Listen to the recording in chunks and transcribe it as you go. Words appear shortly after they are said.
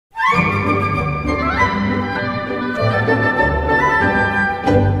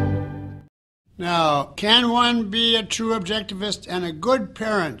Now, can one be a true objectivist and a good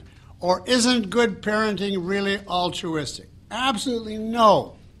parent, or isn't good parenting really altruistic? Absolutely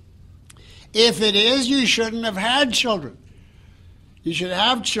no. If it is, you shouldn't have had children. You should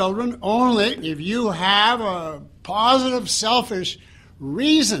have children only if you have a positive, selfish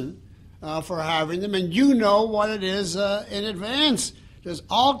reason for having them, and you know what it is in advance. There's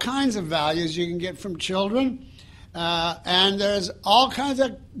all kinds of values you can get from children, and there's all kinds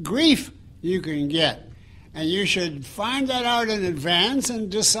of grief you can get. And you should find that out in advance and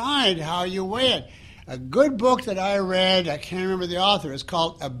decide how you weigh it. A good book that I read, I can't remember the author, is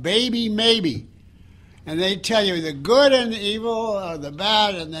called A Baby Maybe. And they tell you the good and the evil, or the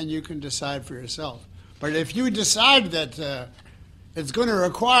bad, and then you can decide for yourself. But if you decide that it's going to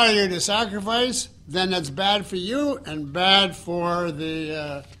require you to sacrifice, then that's bad for you and bad for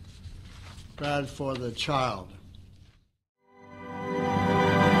the child.